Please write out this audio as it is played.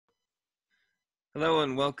Hello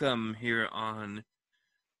and welcome here on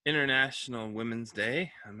International Women's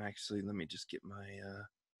Day. Let me just get my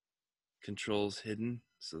controls hidden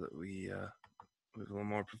so that we have a little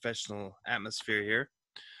more professional atmosphere here.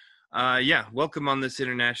 Welcome on this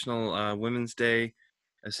International Women's Day.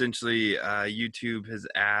 Essentially, YouTube has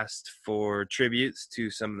asked for tributes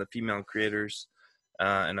to some of the female creators,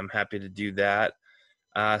 and I'm happy to do that.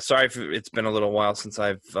 Sorry if it's been a little while since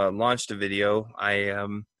I've launched a video.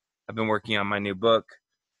 I've been working on my new book,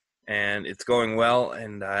 and it's going well,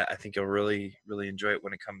 and I think you'll really enjoy it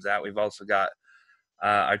when it comes out. We've also got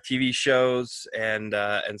our TV shows and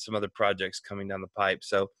some other projects coming down the pipe.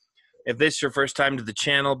 So if this is your first time to the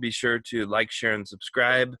channel, be sure to like, share, and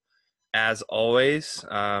subscribe as always,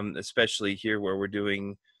 especially here where we're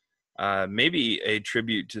doing maybe a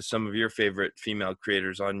tribute to some of your favorite female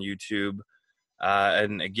creators on YouTube.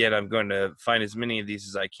 And again, I'm going to find as many of these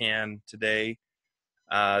as I can today.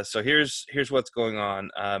 So here's what's going on.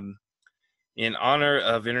 In honor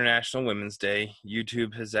of International Women's Day,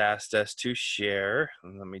 YouTube has asked us to share,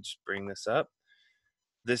 and let me just bring this up,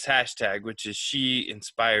 this hashtag, which is She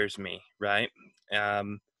Inspires Me, right?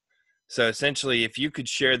 So essentially, if you could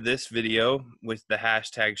share this video with the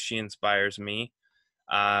hashtag She Inspires Me,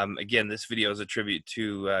 again, this video is a tribute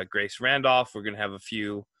to Grace Randolph. We're going to have a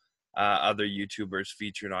few other YouTubers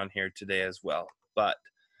featured on here today as well. But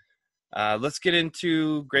let's get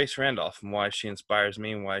into Grace Randolph and why she inspires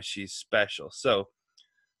me and why she's special. So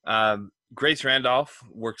Grace Randolph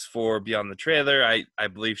works for Beyond the Trailer. I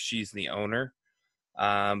believe she's the owner.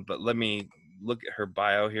 But let me look at her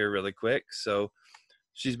bio here really quick. So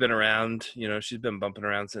she's been around, she's been bumping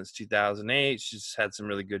around since 2008. She's had some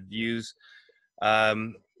really good views.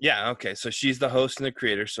 Okay. So she's the host and the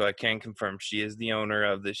creator. So I can confirm she is the owner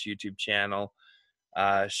of this YouTube channel.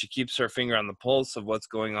 She keeps her finger on the pulse of what's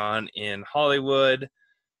going on in Hollywood.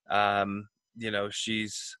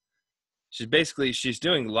 She's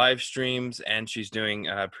doing live streams, and she's doing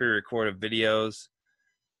pre-recorded videos.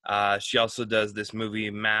 She also does this movie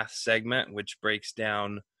math segment, which breaks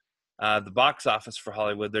down the box office for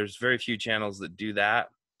Hollywood. There's very few channels that do that.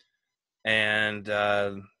 And,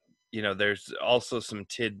 there's also some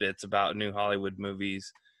tidbits about new Hollywood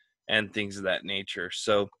movies and things of that nature.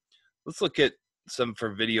 So let's look at some for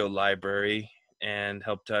video library and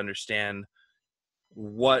help to understand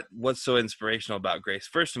what's so inspirational about Grace.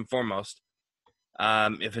 First and foremost,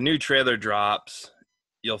 if a new trailer drops,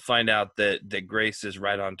 you'll find out that Grace is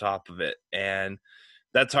right on top of it, and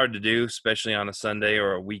that's hard to do, especially on a Sunday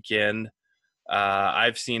or a weekend.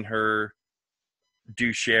 I've seen her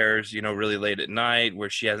do shares, really late at night where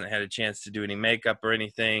she hasn't had a chance to do any makeup or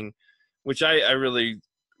anything, which I really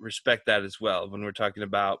respect that as well. When we're talking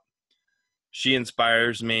about She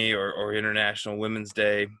Inspires Me or International Women's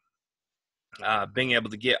Day, being able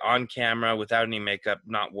to get on camera without any makeup,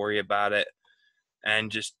 not worry about it,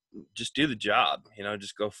 and just do the job,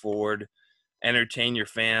 just go forward, entertain your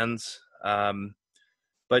fans.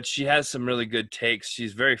 But she has some really good takes.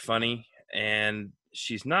 She's very funny, and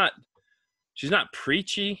she's not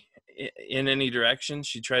preachy in any direction.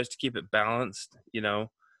 She tries to keep it balanced.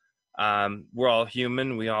 We're all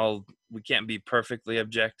human. We can't be perfectly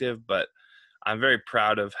objective, but I'm very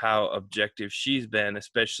proud of how objective she's been,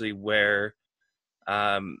 especially where,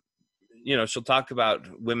 she'll talk about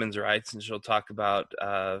women's rights and she'll talk about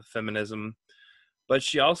feminism, but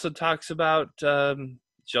she also talks about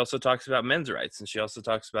men's rights, and she also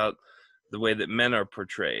talks about the way that men are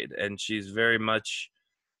portrayed. And she's very much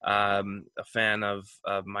a fan of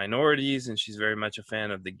minorities, and she's very much a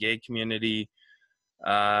fan of the gay community.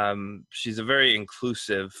 She's a very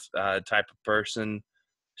inclusive type of person.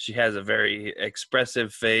 She has a very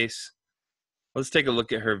expressive face. Let's take a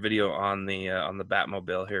look at her video on the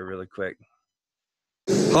Batmobile here really quick.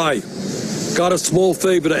 Hi, got a small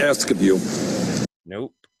favor to ask of you.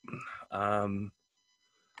 Nope. No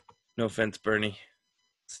offense, Bernie.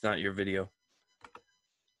 It's not your video.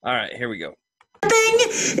 All right, here we go.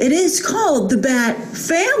 It is called the Bat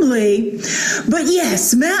Family, but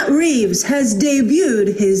yes, Matt Reeves has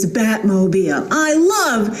debuted his Batmobile. I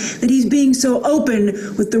love that he's being so open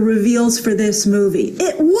with the reveals for this movie.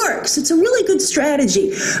 It works. It's a really good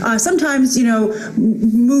strategy. Sometimes,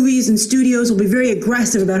 movies and studios will be very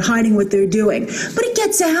aggressive about hiding what they're doing, but it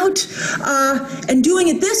gets out, and doing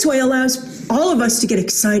it this way allows all of us to get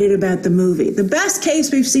excited about the movie. The best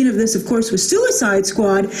case we've seen of this, of course, was Suicide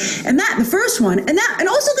Squad, and the first one, and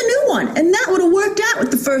also the new one, and that would have worked out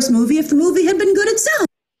with the first movie if the movie had been good itself.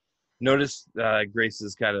 Notice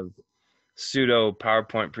Grace's kind of pseudo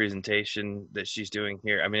PowerPoint presentation that she's doing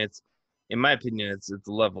here. I mean, in my opinion, it's a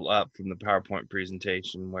level up from the PowerPoint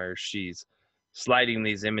presentation where she's sliding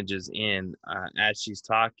these images in as she's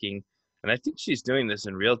talking. And I think she's doing this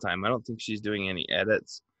in real time. I don't think she's doing any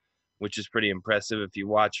edits, which is pretty impressive. If you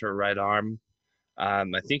watch her right arm,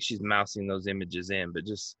 I think she's mousing those images in, but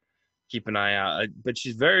just keep an eye out. But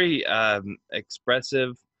she's very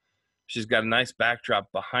expressive. She's got a nice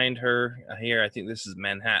backdrop behind her here. I think this is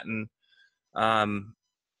Manhattan. And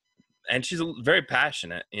she's very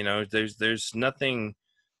passionate. You know, there's nothing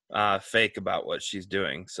fake about what she's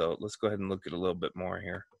doing. So let's go ahead and look at a little bit more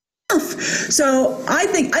here. So I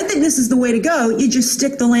think this is the way to go. You just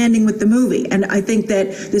stick the landing with the movie. And I think that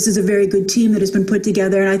this is a very good team that has been put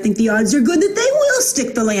together, and I think the odds are good that they will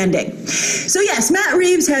stick the landing. So yes, Matt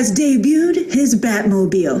Reeves has debuted his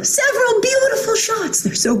Batmobile. Several beautiful shots.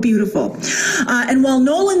 They're so beautiful. And while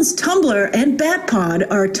Nolan's Tumblr and Batpod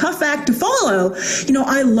are a tough act to follow, you know,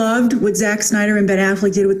 I loved what Zack Snyder and Ben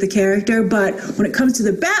Affleck did with the character, but when it comes to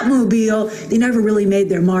the Batmobile, they never really made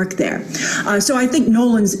their mark there. So I think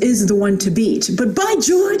Nolan's is the one to beat. But by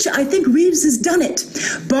George, I think Reeves has done it,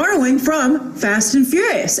 borrowing from Fast and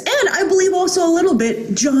Furious, and I believe also a little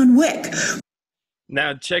bit John Wick.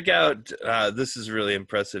 Now check out, this is really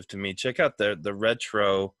impressive to me. Check out the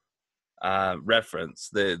retro reference,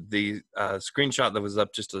 the screenshot that was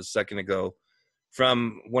up just a second ago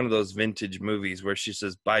from one of those vintage movies where she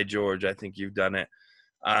says, "By George, I think you've done it."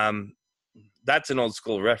 That's an old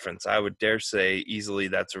school reference. I would dare say easily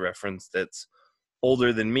that's a reference that's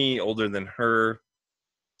older than me, older than her.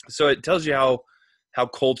 So it tells you how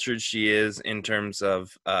cultured she is in terms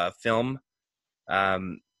of film,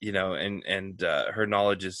 you know, and her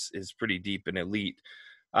knowledge is pretty deep and elite.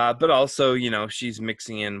 But also, you know, she's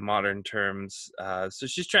mixing in modern terms. So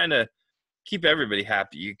she's trying to keep everybody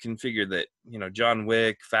happy. You can figure that, you know, John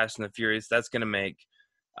Wick, Fast and the Furious, that's going to make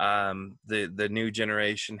the new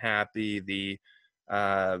generation happy, the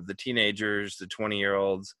teenagers, the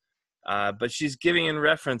 20-year-olds. But she's giving in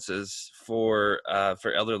references for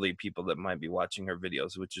elderly people that might be watching her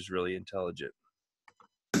videos, which is really intelligent.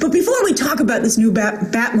 But before we talk about this new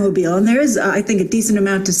Batmobile, and there is, I think, a decent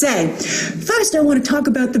amount to say, first I want to talk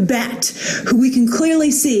about the Bat, who we can clearly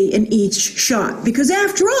see in each shot. Because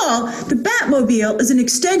after all, the Batmobile is an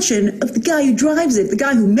extension of the guy who drives it, the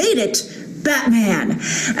guy who made it, Batman.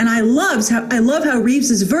 And I love how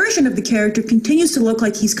Reeves's version of the character continues to look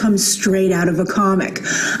like he's come straight out of a comic.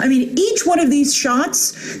 I mean, each one of these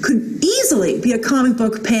shots could easily be a comic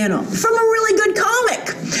book panel from a really good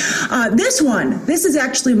comic. This is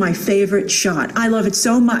actually my favorite shot. I love it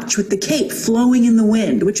so much, with the cape flowing in the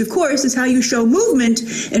wind, which of course is how you show movement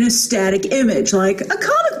in a static image, like a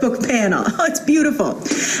comic book panel. Oh, it's beautiful.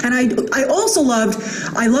 And I also love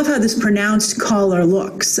how this pronounced collar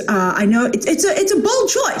looks. I know it's a bold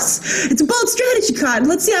choice. It's a bold strategy card.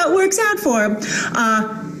 Let's see how it works out for him.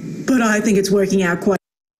 But I think it's working out quite.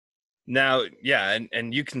 Now, yeah,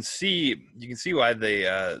 and you can see why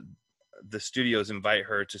the studios invite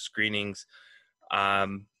her to screenings.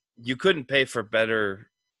 You couldn't pay for better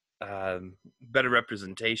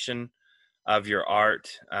representation of your art.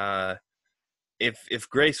 If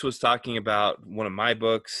Grace was talking about one of my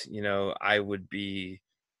books, you know, I would be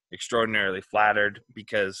extraordinarily flattered,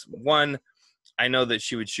 because one, I know that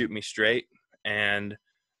she would shoot me straight, and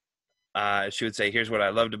she would say, here's what I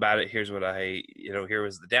loved about it, here's what here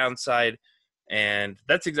was the downside. And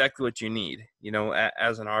that's exactly what you need, you know,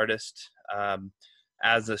 as an artist,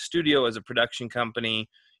 as a studio, as a production company.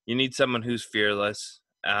 You need someone who's fearless,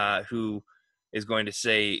 who is going to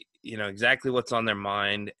say, you know, exactly what's on their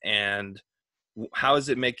mind and how is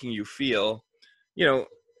it making you feel. You know,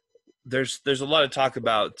 there's a lot of talk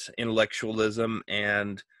about intellectualism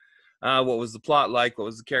and what was the plot like, what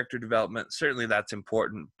was the character development. Certainly that's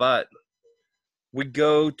important, but we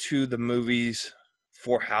go to the movies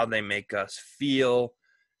for how they make us feel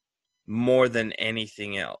more than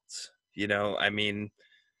anything else. You know, I mean,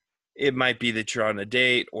 it might be that you're on a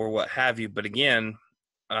date or what have you, but again,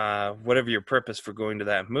 whatever your purpose for going to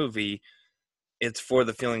that movie, it's for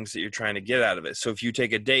the feelings that you're trying to get out of it. So if you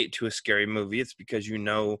take a date to a scary movie, it's because you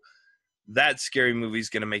know that scary movie is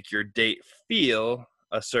going to make your date feel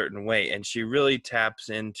a certain way. And she really taps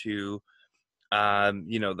into,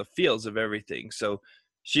 you know, the feels of everything. So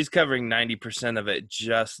she's covering 90% of it,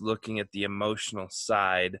 just looking at the emotional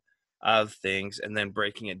side of things and then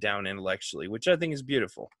breaking it down intellectually, which I think is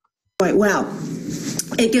beautiful. Quite well.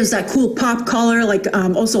 It gives that cool pop color, like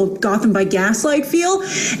also Gotham by Gaslight feel.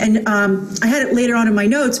 And I had it later on in my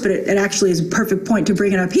notes, but it actually is a perfect point to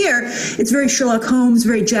bring it up here. It's very Sherlock Holmes,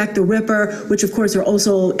 very Jack the Ripper, which of course are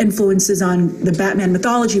also influences on the Batman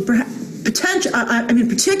mythology. potential. I mean,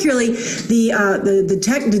 particularly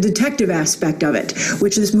the detective aspect of it,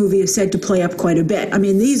 which this movie is said to play up quite a bit. I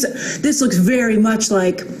mean, this looks very much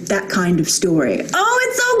like that kind of story. Oh,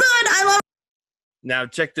 it's so good! I love. Now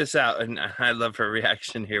check this out, and I love her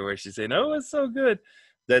reaction here, where she's saying, "Oh, it's so good."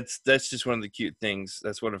 That's just one of the cute things.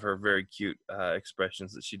 That's one of her very cute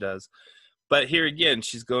expressions that she does. But here again,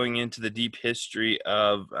 she's going into the deep history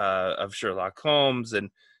of Sherlock Holmes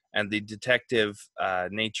and the detective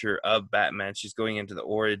nature of Batman. She's going into the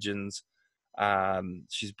origins.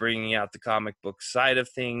 She's bringing out the comic book side of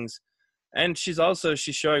things, and she's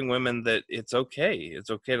showing women that it's okay.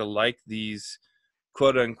 It's okay to like these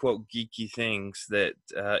quote unquote geeky things that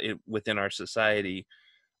within our society.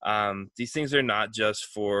 These things are not just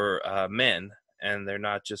for men, and they're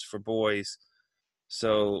not just for boys.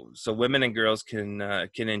 So women and girls can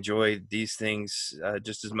enjoy these things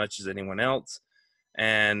just as much as anyone else,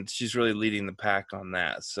 and she's really leading the pack on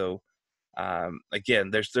that. So again,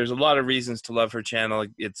 there's a lot of reasons to love her channel.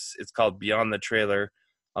 It's called Beyond the Trailer.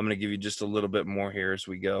 I'm going to give you just a little bit more here as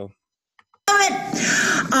we go.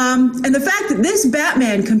 And the fact that this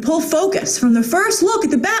Batman can pull focus from the first look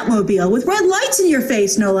at the Batmobile with red lights in your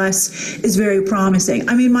face, no less, is very promising.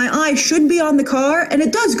 I mean, my eye should be on the car, and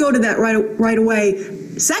it does go to that right away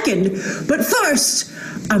second. But first,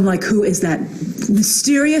 I'm like, who is that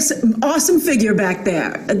mysterious, awesome figure back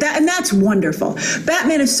there? And that's wonderful.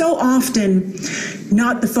 Batman is so often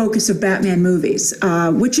not the focus of Batman movies,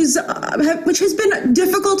 which has been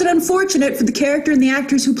difficult and unfortunate for the character and the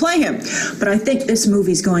actors who play him. But I think this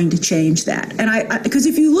movie's going to change that. And because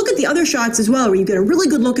if you look at the other shots as well, where you get a really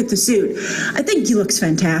good look at the suit, I think he looks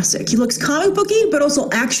fantastic. He looks comic booky, but also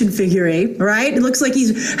action figure-y, right? It looks like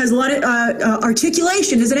he has a lot of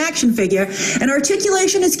articulation as an action figure, and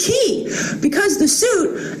articulation is key because the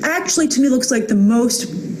suit actually, to me, looks like the most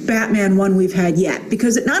Batman one we've had yet,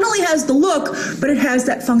 because it not only has the look, but it has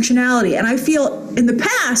that functionality. And I feel in the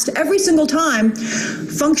past, every single time,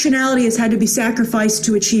 functionality has had to be sacrificed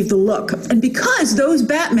to achieve the look. And because those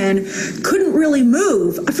Batmen couldn't really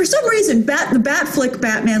move, for some reason, the Batflick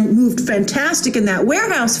Batman moved fantastic in that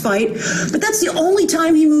warehouse fight, but that's the only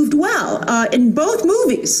time he moved well. In both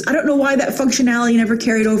movies, I don't know why that functionality never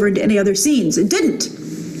carried over into any other scenes. It didn't.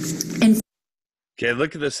 Okay,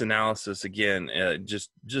 look at this analysis again.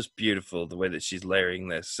 Just beautiful the way that she's layering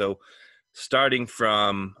this. So starting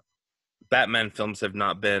from Batman films have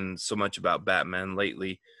not been so much about Batman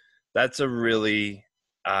lately. That's a really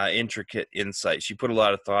intricate insight. She put a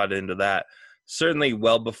lot of thought into that. Certainly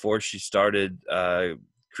well before she started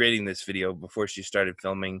creating this video, before she started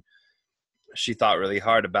filming, she thought really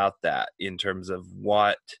hard about that in terms of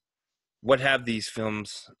what have these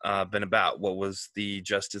films been about? What was the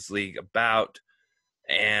Justice League about?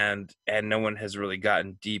 And no one has really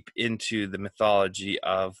gotten deep into the mythology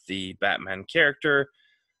of the Batman character.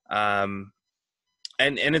 And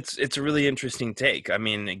it's a really interesting take. I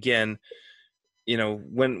mean, again, you know,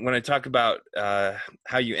 when I talk about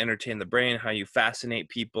how you entertain the brain, how you fascinate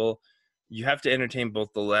people, you have to entertain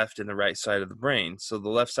both the left and the right side of the brain. So the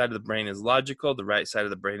left side of the brain is logical, the right side of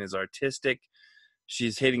the brain is artistic.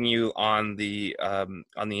 She's hitting you on the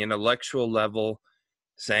intellectual level,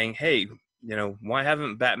 saying, hey, you know, why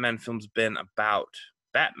haven't Batman films been about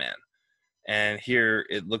Batman? And here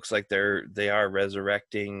it looks like they are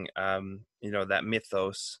resurrecting, you know, that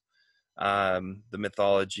mythos, the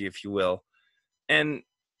mythology, if you will. And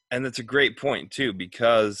that's a great point too,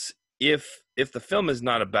 because if the film is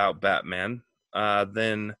not about Batman,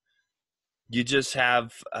 then you just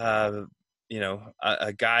have, you know,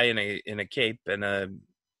 a guy in a cape and a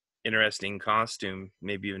interesting costume,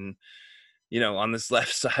 maybe even, you know, on this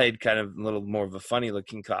left side, kind of a little more of a funny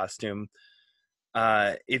looking costume.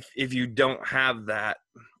 If you don't have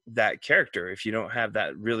that character, if you don't have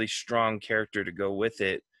that really strong character to go with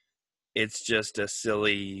it, it's just a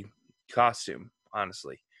silly costume,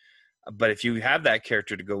 honestly. But if you have that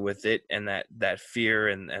character to go with it, and that fear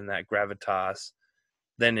and that gravitas,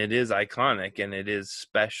 then it is iconic and it is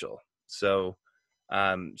special. So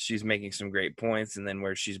she's making some great points, and then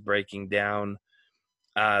where she's breaking down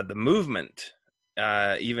the movement,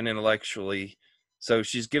 even intellectually. So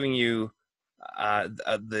she's giving you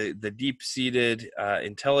the deep-seated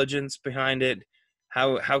intelligence behind it.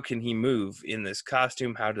 How can he move in this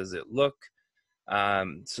costume? How does it look?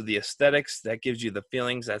 So the aesthetics, that gives you the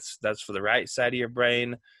feelings. That's for the right side of your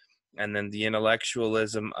brain. And then the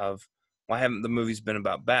intellectualism of why haven't the movies been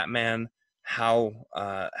about Batman? How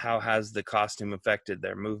has the costume affected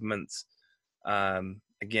their movements?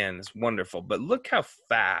 Again, it's wonderful. But look how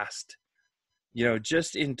fast, you know,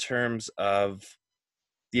 just in terms of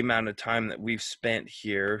the amount of time that we've spent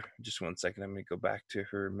here. Just one second, I'm going to go back to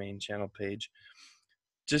her main channel page.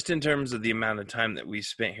 Just in terms of the amount of time that we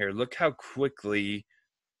spent here, look how quickly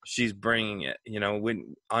she's bringing it. You know,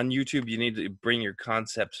 when on YouTube, you need to bring your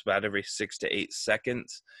concepts about every 6 to 8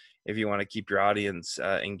 seconds if you want to keep your audience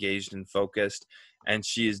engaged and focused. And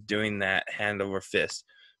she is doing that hand over fist.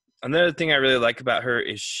 Another thing I really like about her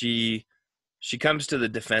is she comes to the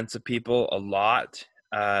defense of people a lot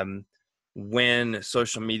when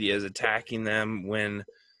social media is attacking them, when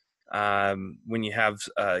you have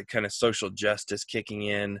kind of social justice kicking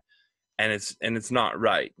in, and it's not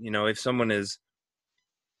right. You know, if someone is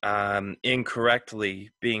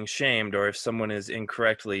incorrectly being shamed, or if someone is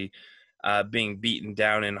incorrectly being beaten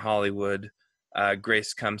down in Hollywood,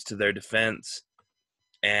 Grace comes to their defense,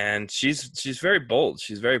 and she's very bold.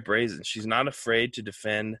 She's very brazen. She's not afraid to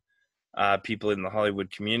defend people in the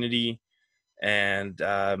Hollywood community. And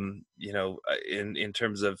you know, in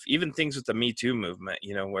terms of even things with the Me Too movement,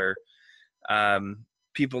 you know, where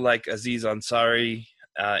people like Aziz Ansari,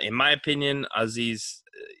 in my opinion, Aziz,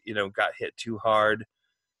 you know, got hit too hard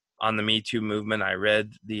on the Me Too movement. I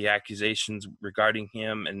read the accusations regarding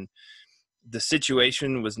him, and the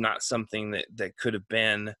situation was not something that could have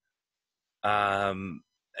been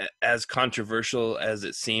as controversial as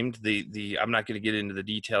it seemed. I'm not going to get into the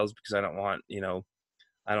details because I don't want, you know,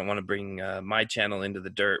 I don't want to bring my channel into the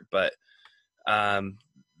dirt, but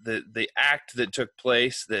the act that took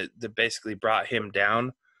place that basically brought him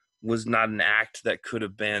down was not an act that could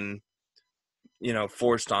have been, you know,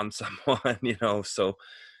 forced on someone, you know. So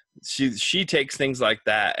she takes things like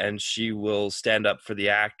that, and she will stand up for the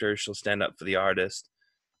actor. She'll stand up for the artist.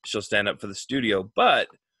 She'll stand up for the studio. But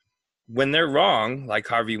when they're wrong, like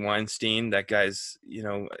Harvey Weinstein, that guy's, you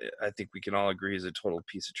know, I think we can all agree is a total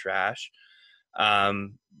piece of trash.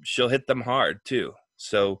 She'll hit them hard too.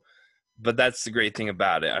 So, but that's the great thing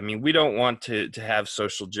about it. I mean, we don't want to have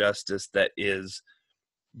social justice that is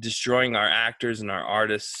destroying our actors and our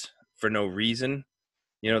artists for no reason.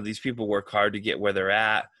 You know, these people work hard to get where they're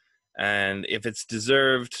at, and if it's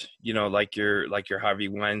deserved, you know, like your Harvey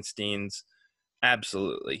Weinsteins,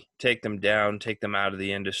 absolutely take them down, take them out of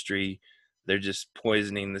the industry. They're just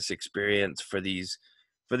poisoning this experience for these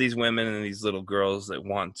women and these little girls that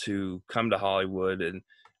want to come to Hollywood, and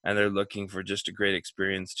they're looking for just a great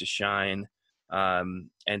experience to shine, and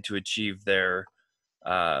to achieve their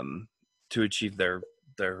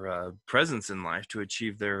presence in life, to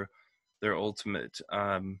achieve their ultimate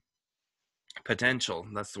potential.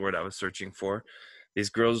 That's the word I was searching for. These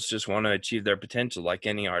girls just want to achieve their potential, like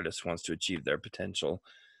any artist wants to achieve their potential.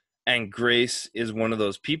 And Grace is one of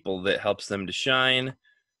those people that helps them to shine.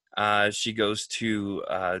 She goes to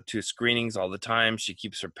screenings all the time. She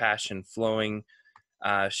keeps her passion flowing.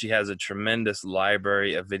 She has a tremendous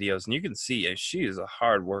library of videos, and you can see she is a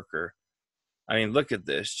hard worker. I mean, look at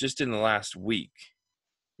this. Just in the last week,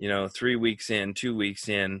 you know, 3 weeks in, 2 weeks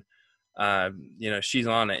in, you know, she's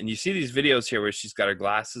on it. And you see these videos here where she's got her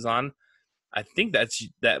glasses on. I think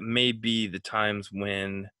that may be the times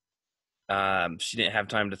when she didn't have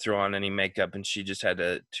time to throw on any makeup, and she just had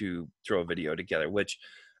to throw a video together, which,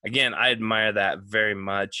 again, I admire that very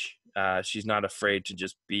much. She's not afraid to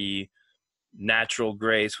just be natural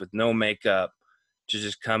Grace with no makeup, to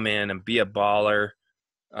just come in and be a baller.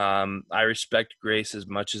 I respect Grace as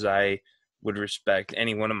much as I would respect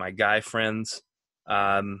any one of my guy friends.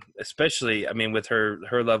 Especially, I mean, with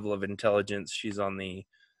her level of intelligence, she's on the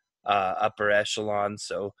upper echelon.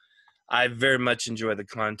 So I very much enjoy the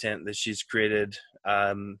content that she's created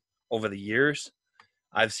over the years.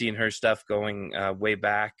 I've seen her stuff going way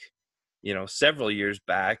back, you know, several years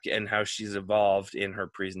back, and how she's evolved in her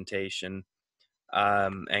presentation.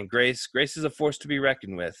 And Grace is a force to be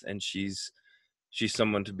reckoned with, and she's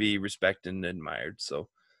someone to be respected and admired. So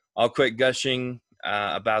I'll quit gushing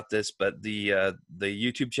about this, but the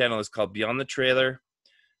YouTube channel is called Beyond the Trailer,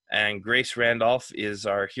 and Grace Randolph is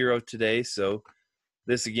our hero today. So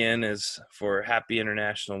this again is for Happy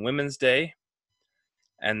International Women's Day.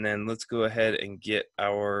 And then let's go ahead and get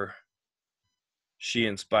our She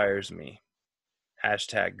Inspires Me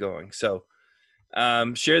hashtag going. So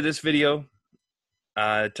share this video,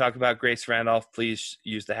 talk about Grace Randolph, please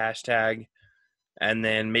use the hashtag, and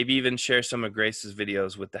then maybe even share some of Grace's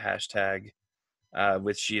videos with the hashtag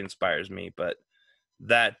with She Inspires Me. But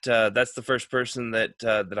that's the first person that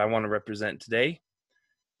I want to represent today.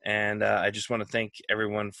 And I just want to thank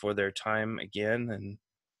everyone for their time again,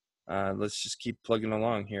 and let's just keep plugging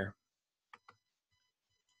along here.